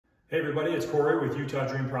Hey everybody, it's Cory with Utah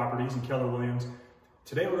Dream Properties and Keller Williams.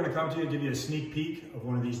 Today we're going to come to you and give you a sneak peek of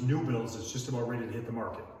one of these new builds that's just about ready to hit the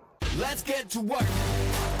market. Let's get to work.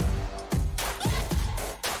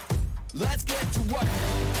 Let's get to work.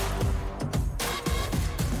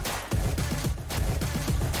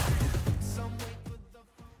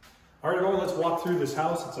 All right, everyone, let's walk through this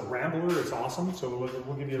house. It's a rambler, it's awesome. So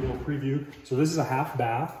we'll give you a little preview. So this is a half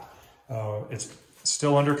bath. It's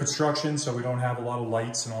still under construction, so we don't have a lot of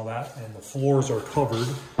lights and all that. And the floors are covered,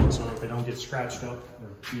 so if they don't get scratched up,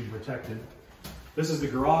 they're being protected. This is the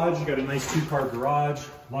garage. You got a nice two-car garage,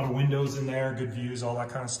 a lot of windows in there, good views, all that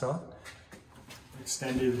kind of stuff.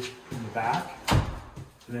 Extended in the back.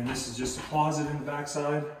 And then this is just a closet in the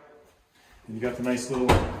backside. And you got the nice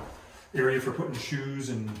little area for putting shoes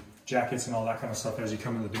and jackets and all that kind of stuff as you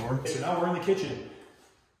come in the door. So now we're in the kitchen.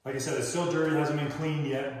 Like I said, it's still dirty, hasn't been cleaned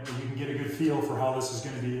yet, but you can get a good feel for how this is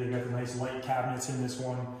going to be. They got the nice light cabinets in this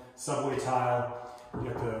one, subway tile. You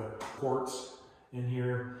got the ports in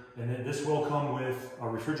here, and then this will come with a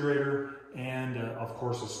refrigerator and, of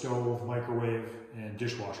course, a stove, microwave, and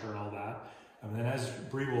dishwasher and all that. And then as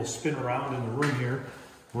Bree will spin around in the room here,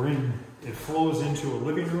 it flows into a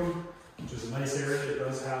living room, which is a nice area. It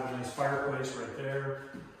does have a nice fireplace right there.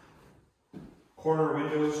 Corner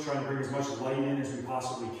windows, trying to bring as much light in as we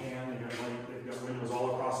possibly can. They've got windows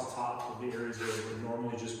all across the top of the areas where it would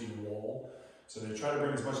normally just be wall. So they try to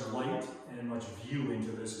bring as much light and much view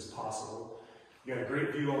into this as possible. You got a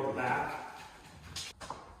great view out the back.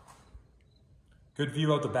 Good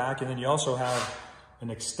view out the back, and then you also have an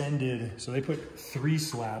extended, so they put 3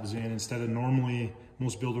 slabs in instead of normally,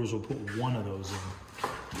 most builders will put 1 of those in.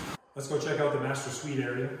 Let's go check out the master suite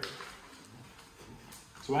area.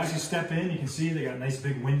 So as you step in, you can see they got nice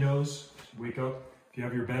big windows. Wake up, if you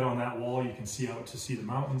have your bed on that wall, you can see out to see the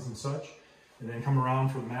mountains and such. And then come around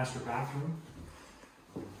for the master bathroom.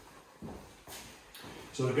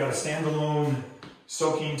 So they've got a standalone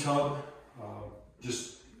soaking tub,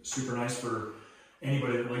 just super nice for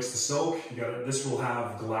anybody that likes to soak. This will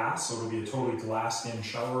have glass, so it'll be a totally glassed-in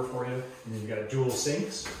shower for you. And then you've got dual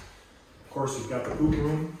sinks. Of course, you've got the poop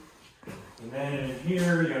room. And then in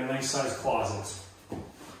here, you got a nice sized closet.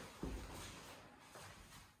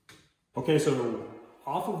 Okay, so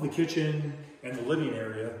off of the kitchen and the living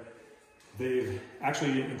area, they've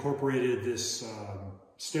actually incorporated this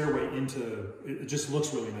stairway into, it just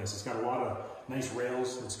looks really nice. It's got a lot of nice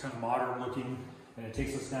rails. It's kind of modern looking, and it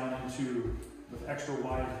takes us down into, with extra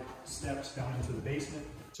wide steps down into the basement.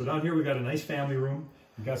 So down here, we've got a nice family room.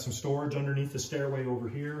 We've got some storage underneath the stairway over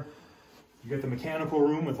here. You got the mechanical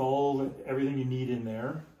room with everything you need in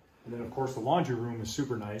there. And then of course the laundry room is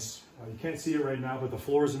super nice. You can't see it right now, but the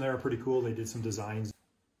floors in there are pretty cool. They did some designs.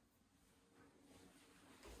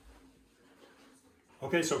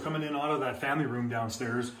 Okay, so coming in out of that family room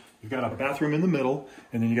downstairs, you've got a bathroom in the middle,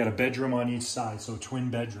 and then you got a bedroom on each side, so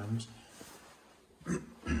twin bedrooms.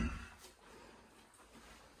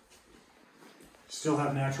 Still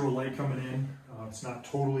have natural light coming in. It's not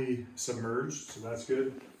totally submerged, so that's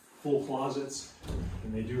good. Full closets,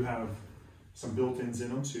 and they do have some built-ins in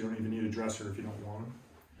them, so you don't even need a dresser if you don't want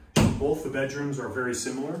them. Both the bedrooms are very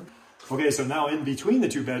similar. Okay, so now in between the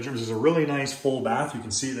 2 bedrooms is a really nice full bath. You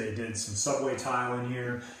can see they did some subway tile in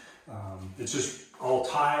here. It's just all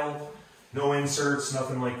tile, no inserts,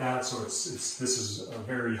 nothing like that. So this is a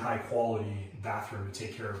very high quality bathroom to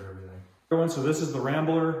take care of everything. So this is the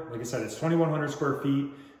Rambler. Like I said, it's 2,100 square feet.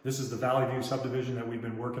 This is the Valley View subdivision that we've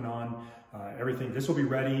been working on. This will be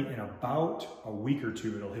ready in about a week or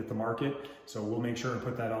 2. It'll hit the market. So we'll make sure and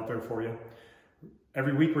put that out there for you.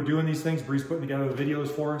 Every week we're doing these things. Bree's putting together the videos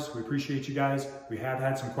for us. We appreciate you guys. We have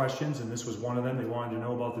had some questions, and this was one of them. They wanted to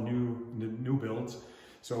know about the new builds.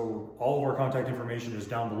 So all of our contact information is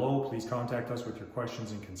down below. Please contact us with your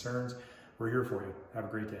questions and concerns. We're here for you. Have a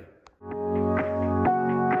great day.